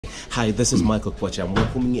Hi, this is Mike Okwoche. I'm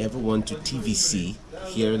welcoming everyone to TVC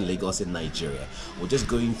here in Lagos in Nigeria. We're just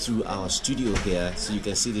going through our studio here so you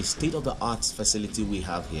can see the state-of-the-art facility we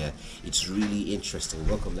have here. It's really interesting.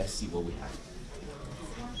 Welcome, let's see what we have.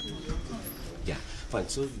 Yeah, fine.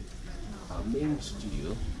 So our main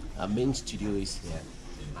studio is here,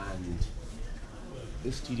 and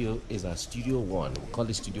this studio is our Studio One. We call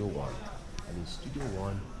it Studio One. And in Studio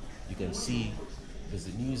One, you can see there's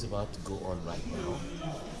a news about to go on right now.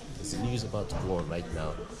 We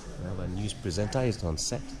have a news presenter is on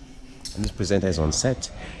set. And this presenter is on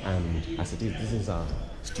set. And as it is, this is our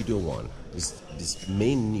Studio One. This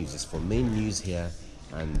main news is for main news here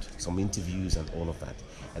and some interviews and all of that.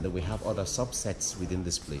 And then we have other subsets within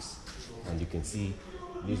this place. And you can see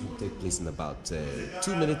news will take place in about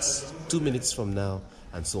 2 minutes from now,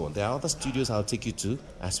 and so on. There are other studios I'll take you to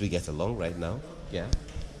as we get along right now. Yeah.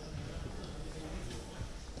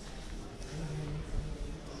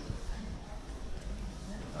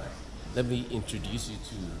 Let me introduce you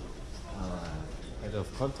to our head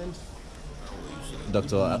of content,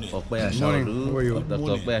 Dr. Okwoche TVC. Dr.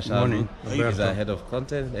 Okwoche TVC is our head of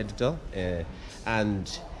content editor,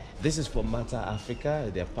 and this is for Matter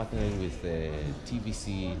Africa. They're partnering with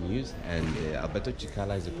TVC News, and Alberto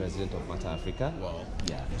Chikala is the president of Matter Africa. Wow,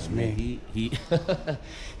 yeah, it's me.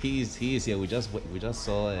 He is here. We just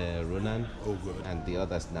saw Ronan and the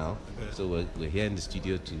others now. Okay. So we're here in the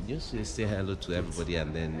studio to just say hello to everybody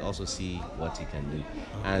and then also see what he can do. Okay.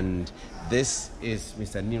 And this is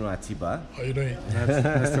Mr. Niro Atiba. How are you doing?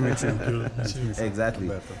 Nice to meet you. Exactly.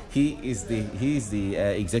 Alberto. He is the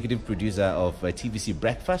executive producer of TVC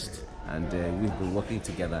Breakfast, and we've been working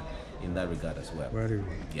together in that regard as well. Very good.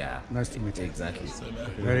 Yeah. Nice to meet you. Exactly.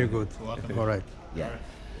 Very good. All right. Yeah.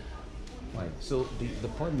 Right. So the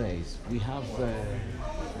point there is we have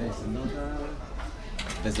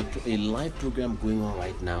there's a live program going on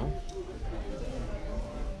right now,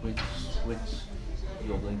 which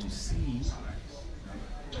you're going to see.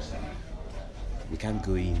 We can't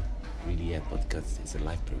go in really yet because it's a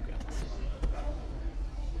live program.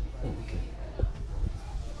 Oh, okay.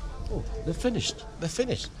 Oh, they're finished.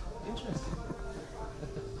 Interesting.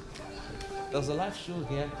 There's a live show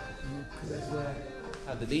here.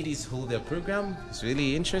 The ladies hold their program. It's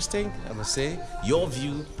really interesting, I must say. Your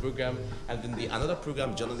View program, and then another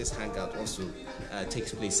program, Journalist Hangout, also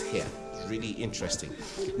takes place here. Really interesting.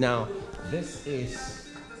 Now, this is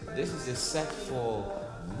a set for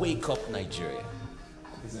Wake Up Nigeria.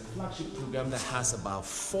 It's a flagship program that has about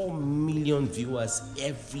 4 million viewers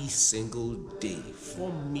every single day.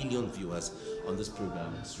 4 million viewers on this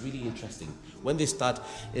program. It's really interesting. When they start,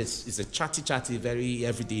 it's a chatty,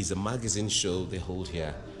 every day is a magazine show they hold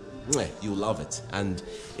here. You'll love it. And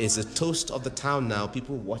it's a toast of the town now.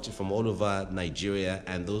 People watch it from all over Nigeria,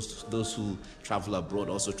 and those who travel abroad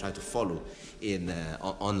also try to follow in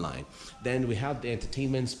online. Then we have the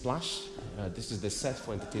Entertainment Splash. This is the set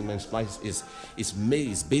for Entertainment Splash. It's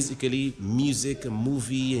basically music, a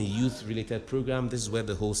movie, and youth-related program. This is where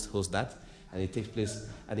the host hosts that. And it takes place,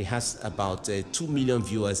 and it has about 2 million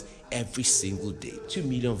viewers every single day. 2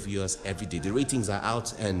 million viewers every day. The ratings are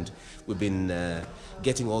out, and we've been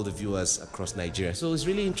getting all the viewers across Nigeria. So it's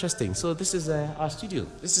really interesting. So this is our studio.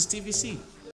 This is TVC.